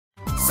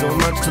so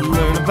much to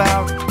learn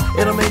about.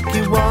 It'll make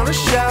you want to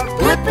shout,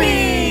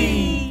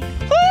 Blippi!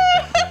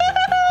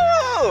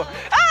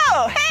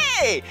 Oh,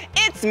 hey!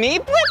 It's me,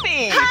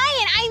 Blippi! Hi,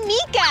 and I'm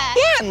Meekah!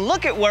 Yeah, and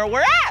look at where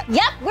we're at!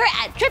 Yep, we're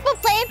at Triple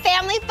Play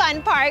Family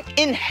Fun Park.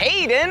 In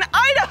Hayden,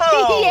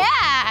 Idaho!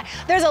 Yeah!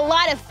 There's a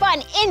lot of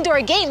fun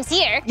indoor games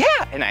here.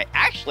 Yeah, and I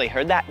actually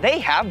heard that they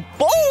have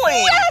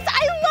bowling! Yes,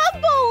 I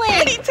love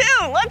bowling! Me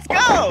too! Let's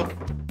go!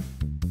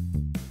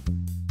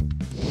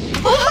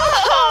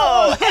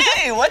 Whoa!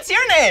 Hey, what's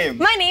your name?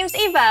 My name's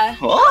Eva.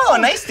 Oh,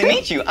 nice to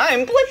meet you.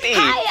 I'm Blippi.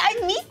 Hi,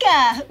 I'm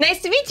Meekah.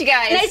 Nice to meet you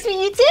guys. Nice to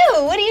meet you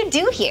too. What do you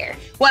do here?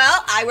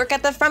 Well, I work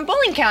at the front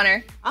bowling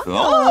counter.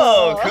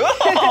 Oh,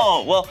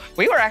 cool. Well,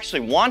 we were actually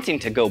wanting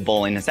to go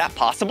bowling. Is that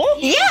possible?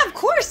 Yeah, of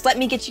course. Let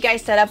me get you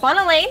guys set up on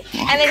a lane.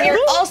 And then you're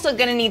also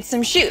gonna need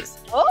some shoes.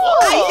 Oh,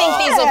 I think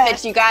these will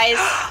fit you guys.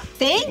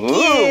 Thank Ooh,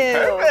 you.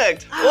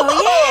 perfect. Oh,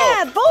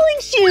 yeah, bowling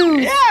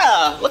shoes.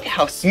 Yeah, look at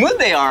how smooth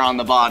they are on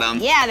the bottom.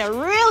 Yeah, they're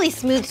really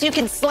smooth so you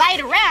can slide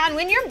around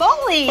when you're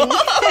bowling.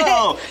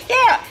 Oh,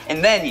 yeah,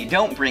 and then you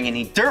don't bring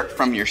any dirt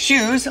from your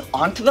shoes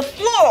onto the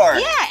floor.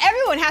 Yeah,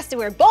 everyone has to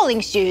wear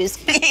bowling shoes.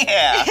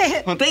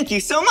 Yeah. Well, thank you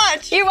so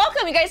much. You're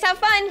welcome. You guys have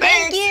fun.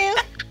 Thanks. Thank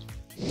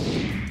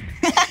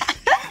you.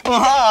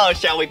 Whoa,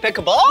 shall we pick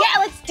a ball? Yeah,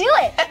 let's do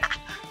it.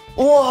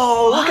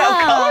 Whoa, look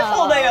how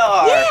colorful they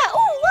are. Yeah,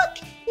 oh, look,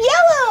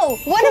 yellow.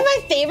 One of my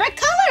favorite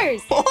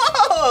colors.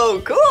 Whoa,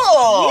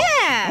 cool.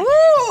 Yeah.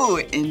 Ooh,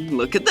 and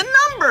look at the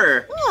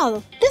number.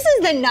 Oh, this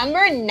is the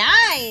number 9.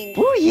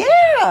 Ooh,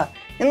 yeah.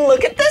 And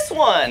look at this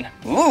one.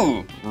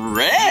 Ooh,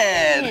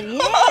 red. Yeah.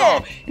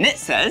 Whoa, and it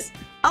says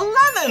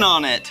 11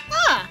 on it.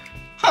 Huh.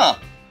 Huh,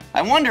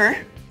 I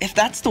wonder if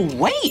that's the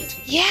weight.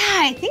 Yeah,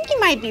 I think you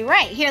might be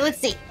right. Here, let's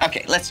see.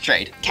 Okay, let's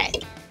trade. Okay.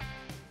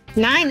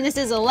 9, this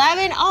is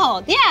 11.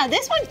 Oh, yeah,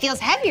 this one feels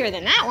heavier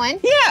than that one.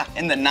 Yeah,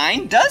 and the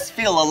 9 does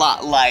feel a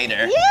lot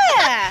lighter.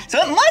 Yeah.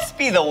 So it must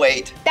be the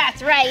weight.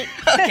 That's right.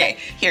 Okay,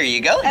 here you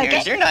go. Okay.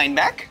 Here's your 9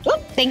 back. Oh,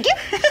 thank you.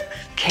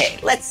 Okay,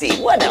 let's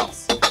see, what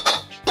else?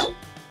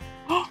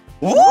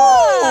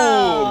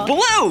 Whoa. Ooh,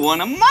 blue, one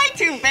of my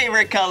 2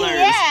 favorite colors.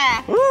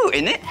 Yeah. Ooh,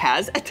 and it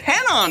has a 10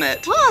 on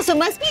it. Oh, so it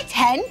must be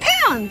 10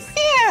 pounds.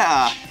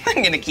 Yeah,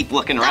 I'm gonna keep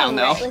looking around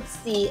All though. right, let's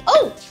see.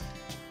 Oh,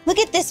 look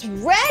at this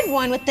red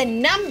one with the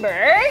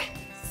number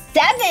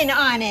 7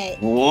 on it.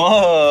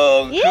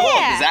 Whoa, cool.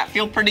 Yeah. Does that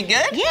feel pretty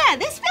good? Yeah,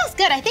 this feels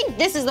good. I think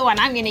this is the one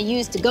I'm gonna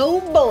use to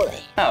go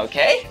bowling.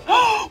 Okay.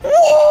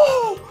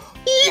 Whoa!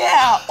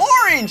 Yeah,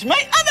 orange,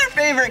 my other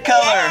favorite color.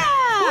 Yeah.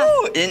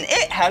 Ooh, and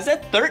it has a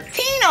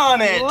 13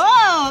 on it.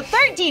 Whoa,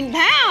 13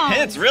 pounds.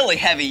 It's really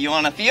heavy. You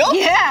want to feel?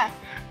 Yeah.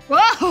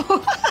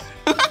 Whoa.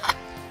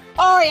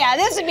 Oh yeah,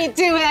 this would be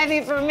too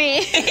heavy for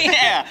me.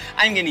 Yeah,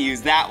 I'm gonna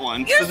use that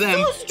one. You're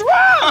so strong.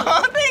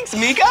 Oh, thanks,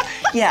 Meekah.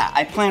 Yeah,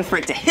 I plan for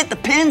it to hit the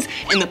pins,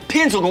 and the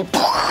pins will go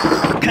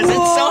because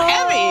it's so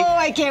heavy. Oh,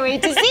 I can't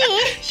wait to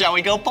see. Shall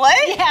we go play?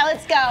 Yeah,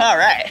 let's go. All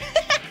right.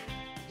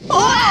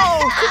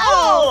 Whoa,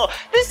 cool!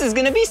 This is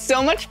gonna be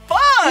so much fun.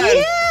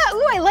 Yeah.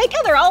 Ooh, I like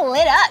how they're all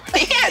lit up.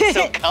 Yeah, it's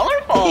so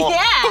colorful.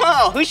 Yeah.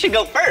 Oh, who should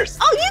go first?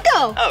 Oh, you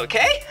go.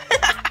 Okay.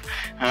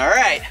 All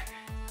right.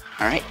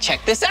 All right,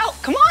 check this out.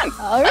 Come on.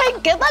 All right,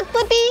 good luck,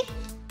 Blippi.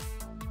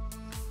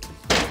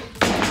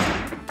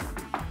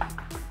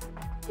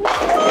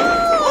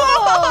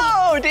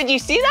 Whoa! Did you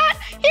see that?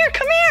 Here,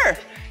 come here.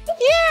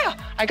 Yeah,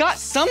 I got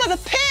some of the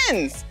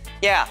pins.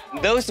 Yeah,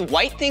 those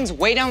white things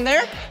way down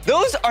there,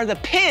 those are the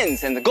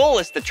pins, and the goal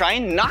is to try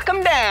and knock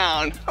them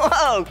down.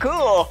 Whoa,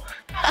 cool.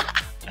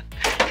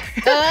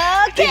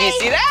 Okay. Did you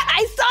see that?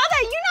 I saw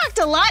that. You knocked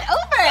a lot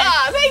over.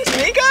 Ah, thanks,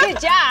 Meekah. Good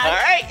job. All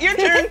right, your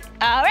turn.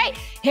 All right,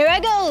 here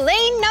I go.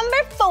 Lane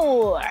number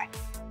 4.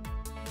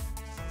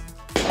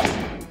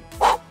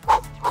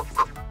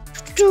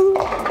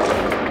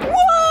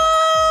 Whoa!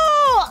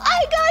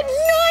 I got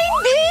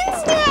 9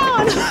 pins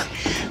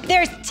down.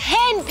 There's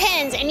 10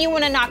 pins, and you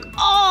want to knock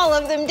all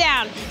of them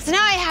down. So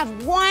now I have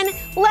 1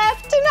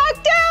 left to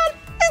knock down.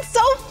 It's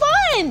so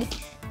fun.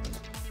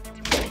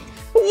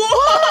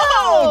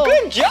 Whoa!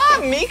 Good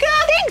job, Meekah.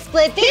 Thanks,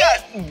 Blippi. You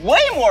got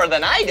way more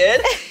than I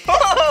did.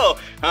 Whoa!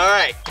 All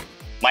right,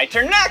 my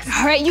turn next.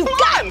 All right, you Come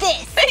got on.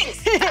 this.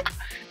 Thanks.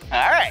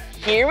 All right,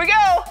 here we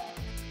go.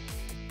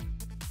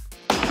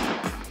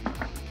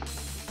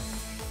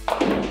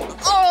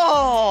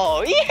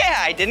 Oh, yeah,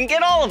 I didn't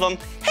get all of them.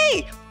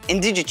 Hey,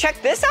 and did you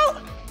check this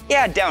out?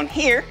 Yeah, down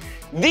here,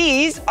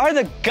 these are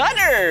the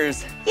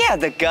gutters. Yeah,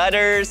 the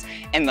gutters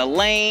and the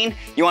lane.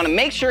 You want to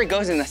make sure it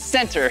goes in the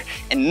center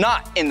and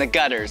not in the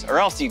gutters, or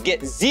else you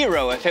get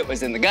 0 if it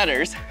was in the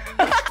gutters.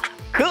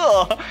 Cool.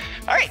 All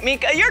right,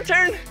 Meekah, your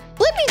turn.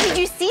 Blippi, did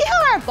you see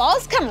how our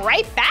balls come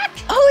right back?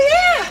 Oh,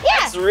 yeah. Yeah.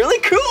 That's really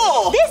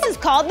cool. This is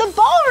called the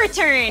ball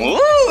return.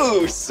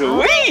 Ooh,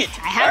 sweet.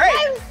 I have All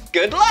right, mine.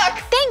 good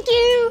luck. Thank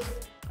you.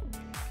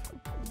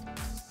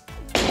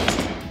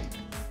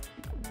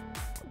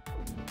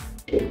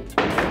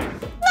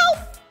 Nope,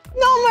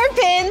 no more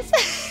pins.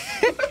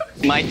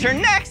 My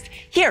turn next.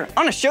 Here, I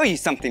want to show you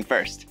something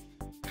first.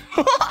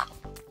 Do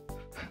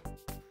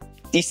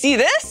you see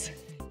this?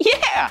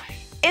 Yeah,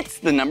 it's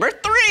the number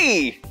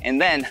 3. And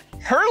then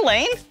her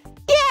lane,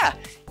 yeah,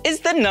 is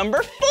the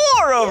number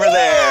 4 over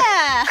there.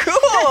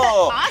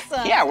 Cool.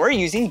 Awesome. Yeah, we're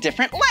using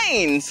different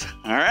lanes.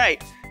 All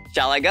right,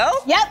 shall I go?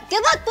 Yep,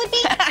 good luck,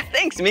 Blippi.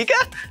 Thanks, Meekah.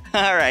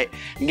 All right,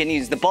 I'm gonna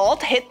use the ball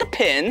to hit the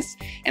pins,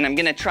 and I'm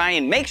gonna try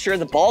and make sure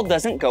the ball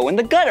doesn't go in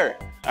the gutter.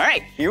 All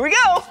right, here we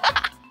go.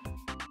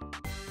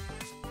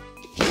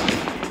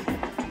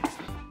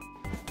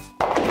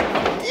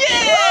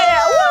 Yeah!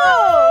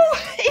 Whoa!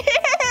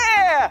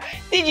 Yeah!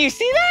 Did you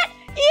see that?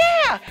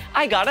 Yeah,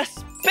 I got a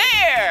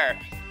spare.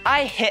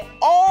 I hit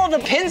all the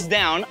pins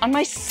down on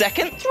my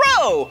second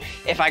throw.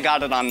 If I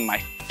got it on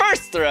my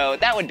first throw,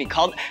 that would be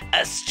called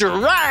a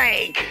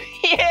strike.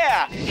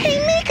 Yeah. Hey,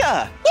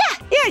 Meekah.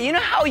 Yeah, you know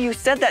how you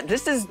said that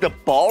this is the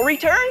ball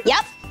return?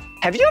 Yep.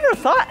 Have you ever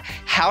thought,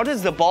 how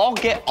does the ball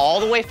get all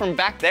the way from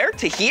back there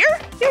to here?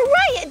 You're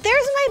right,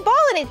 there's my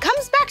ball and it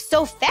comes back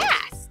so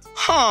fast.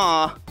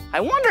 Huh, I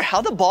wonder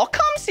how the ball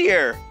comes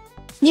here.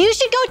 You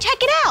should go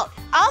check it out.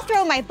 I'll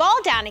throw my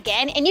ball down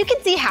again and you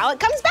can see how it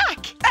comes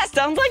back. That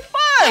sounds like fun.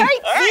 All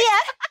right, see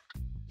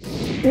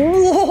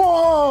ya.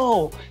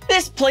 Whoa,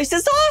 this place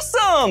is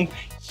awesome.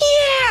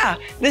 Yeah,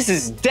 this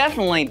is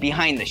definitely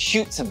behind the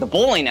chutes of the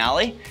bowling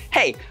alley.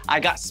 Hey, I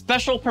got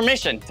special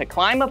permission to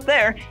climb up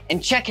there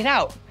and check it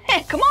out.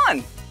 Hey, come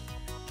on.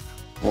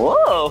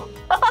 Whoa.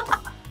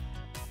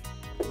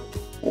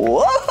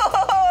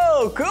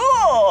 Whoa,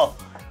 cool.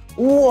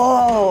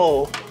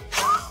 Whoa.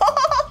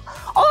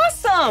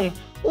 Awesome.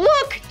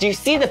 Look, do you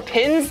see the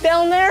pins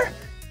down there?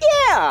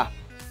 Yeah,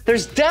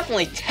 there's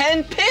definitely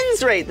 10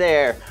 pins right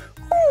there.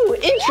 Ooh,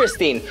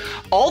 interesting.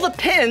 All the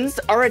pins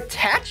are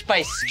attached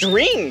by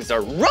strings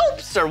or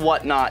ropes or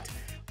whatnot.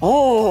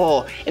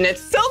 Oh, and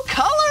it's so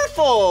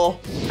colorful.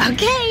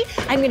 Okay,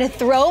 I'm gonna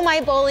throw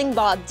my bowling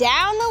ball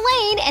down the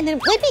lane and then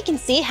Blippi can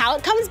see how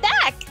it comes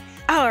back.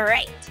 All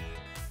right,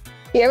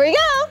 here we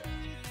go.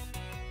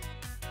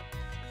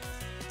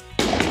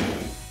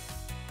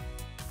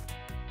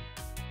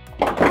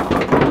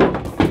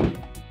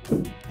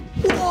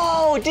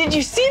 Whoa, did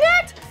you see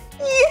that?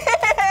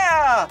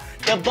 Yeah!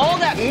 The ball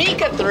that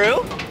Meekah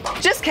threw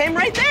just came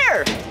right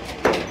there.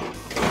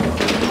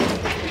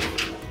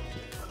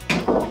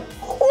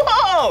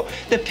 Whoa,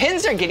 the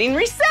pins are getting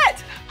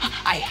reset.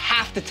 I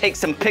have to take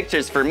some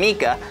pictures for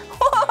Meekah.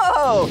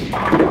 Whoa!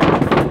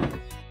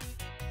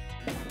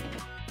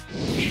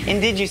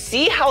 And did you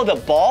see how the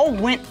ball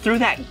went through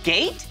that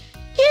gate?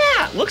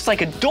 Yeah, looks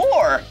like a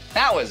door.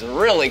 That was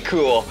really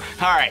cool.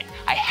 All right,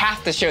 I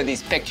have to show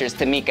these pictures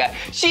to Meekah.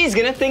 She's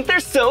gonna think they're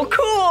so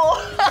cool.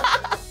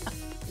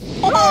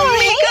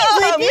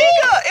 Oh,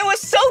 Meekah, it was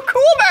so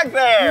cool back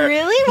there.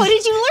 Really? What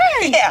did you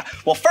learn? Yeah,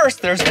 well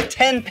first there's the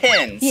 10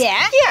 pins.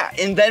 Yeah? Yeah,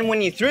 and then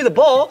when you threw the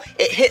ball,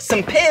 it hit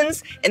some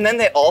pins and then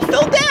they all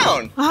fell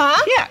down.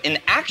 Uh-huh. Yeah,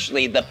 and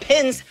actually the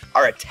pins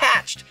are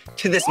attached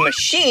to this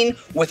machine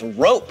with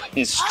rope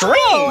and string.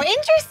 Oh,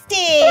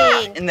 interesting.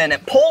 Yeah, and then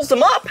it pulls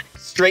them up,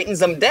 straightens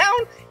them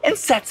down, and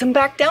sets them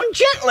back down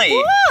gently.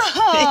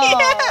 Whoa.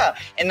 Yeah,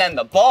 and then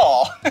the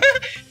ball,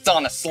 it's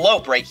on a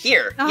slope right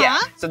here. Uh-huh.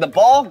 Yeah, so the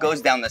ball goes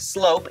down the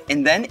slope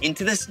and then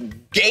into this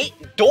gate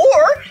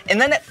door,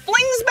 and then it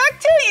flings back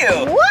to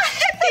you. What?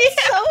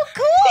 That's so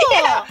cool.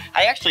 Yeah,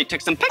 I actually took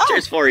some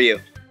pictures for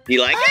you.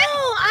 You like it?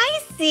 Oh,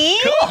 I see.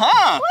 Cool,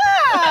 huh?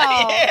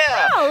 Wow.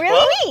 Yeah. Wow, really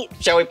Well, neat.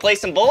 Shall we play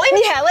some bowling?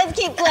 Yeah, let's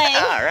keep playing.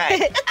 All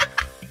right.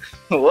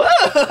 Whoa.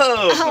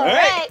 All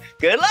right.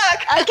 Good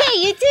luck. Okay,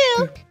 you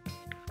too.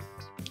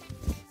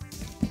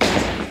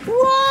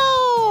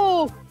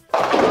 Whoa!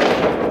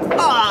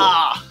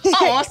 Ah,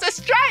 almost a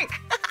strike.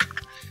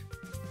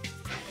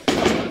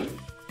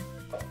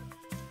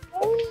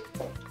 Whoa,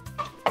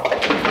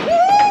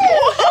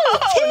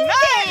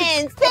 nice.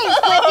 Thanks,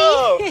 Blippi.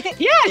 Oh,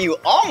 yeah, you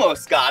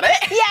almost got it.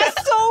 Yeah,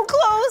 so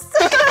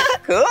close.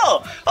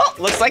 Cool. Oh,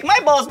 looks like my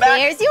ball's back.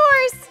 There's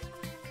yours.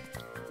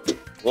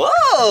 Whoa,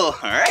 all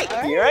right,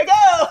 here I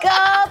go. Go,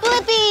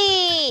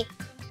 Blippi.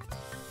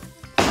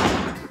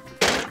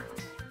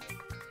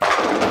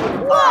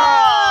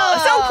 Whoa,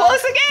 so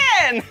close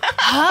again.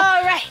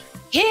 All right,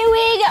 here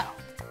we go.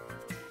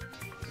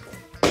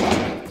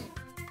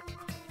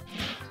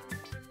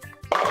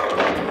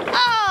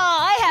 Oh,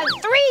 I have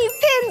 3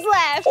 pins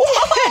left.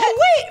 Whoa,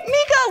 wait,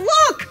 Meekah,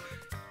 look.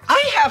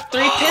 I have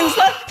 3 pins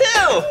left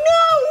too. No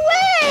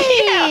way.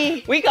 Yeah,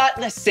 we got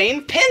the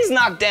same pins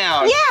knocked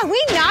down. Yeah,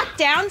 we knocked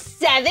down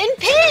 7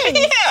 pins.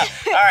 Yeah.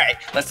 All right,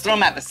 let's throw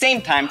them at the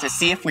same time to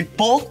see if we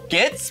both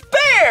get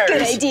spares.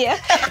 Good idea.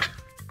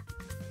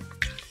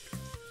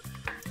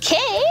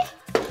 Okay.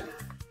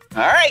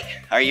 All right,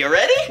 are you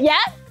ready?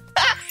 Yep.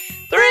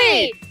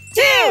 3,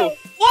 2,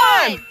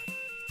 1.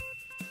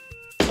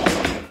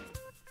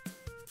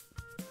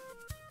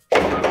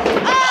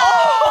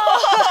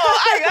 Oh,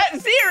 I got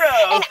 0.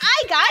 And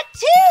I got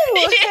 2.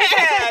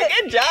 Yeah,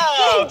 good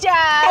job. Good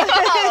job.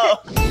 Oh.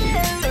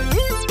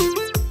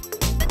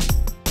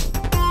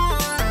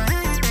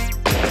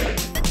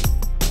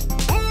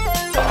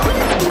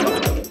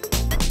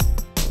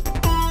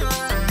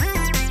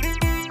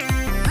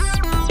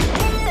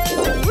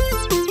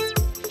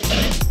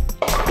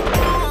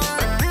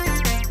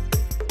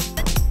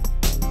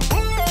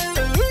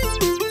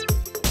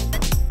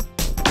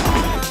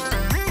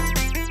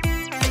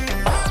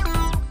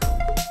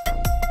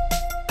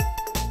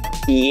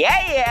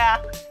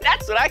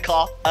 what I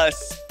call a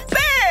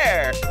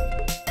spare.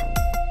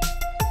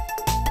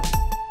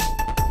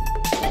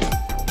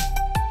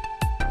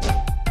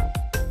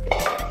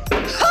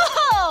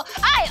 Oh,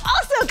 I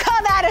also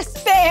call that a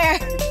spare.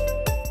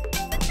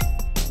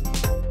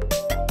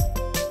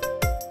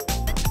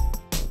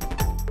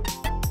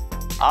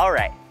 All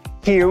right,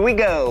 here we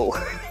go.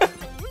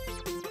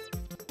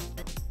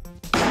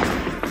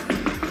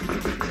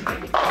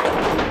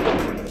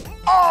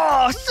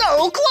 Oh,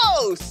 so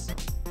close.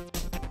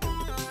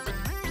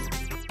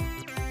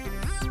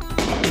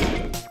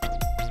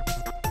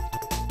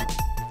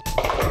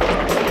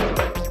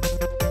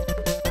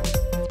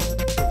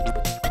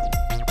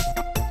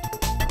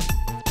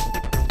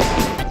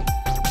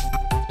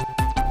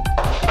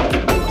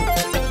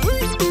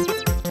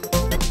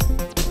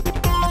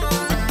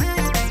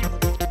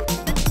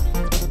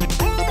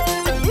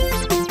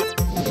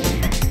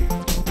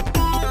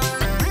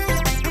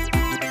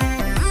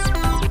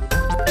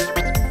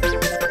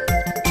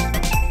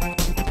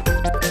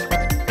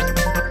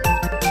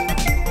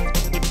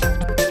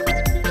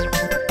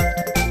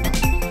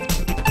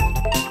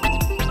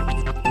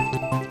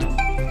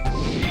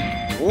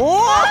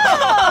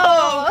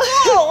 Whoa!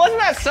 Cool. Wasn't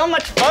that so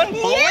much fun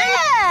bowling?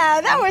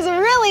 Yeah, that was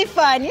really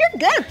fun. You're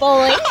good at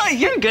bowling. Oh,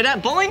 you're good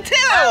at bowling too.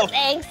 Oh,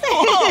 thanks.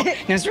 Whoa.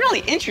 And it's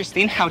really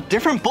interesting how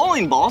different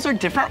bowling balls are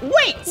different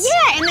weights.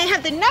 Yeah, and they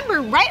have the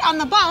number right on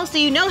the ball so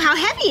you know how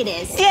heavy it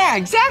is. Yeah,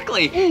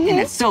 exactly. And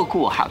it's so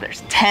cool how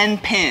there's 10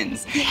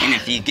 pins. Yeah. And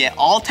if you get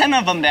all 10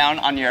 of them down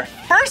on your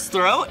first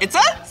throw, it's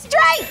a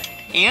Strike!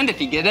 And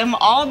if you get them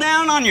all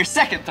down on your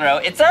second throw,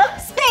 it's a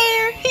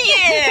Spare!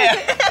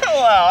 yeah.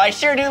 Well, I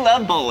sure do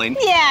love bowling.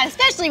 Yeah,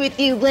 especially with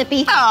you,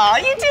 Blippi. Aw,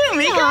 you too,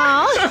 Meekah.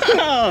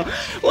 Aw.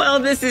 Well,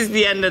 this is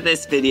the end of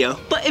this video.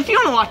 But if you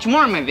want to watch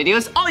more of my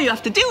videos, all you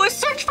have to do is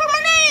search for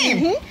my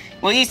name.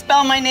 Will you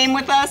spell my name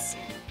with us?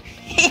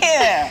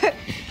 Yeah.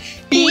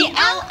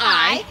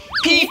 B-L-I-P-P-I.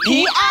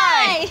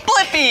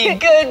 Blippi,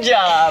 good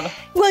job.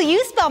 Will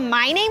you spell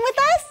my name with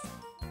us?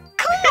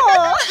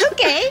 Cool.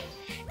 Okay.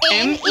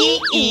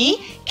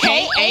 M-E-E-K-A-H,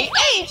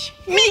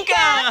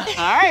 Meekah.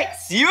 All right,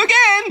 see you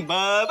again.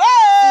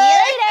 Bye-bye.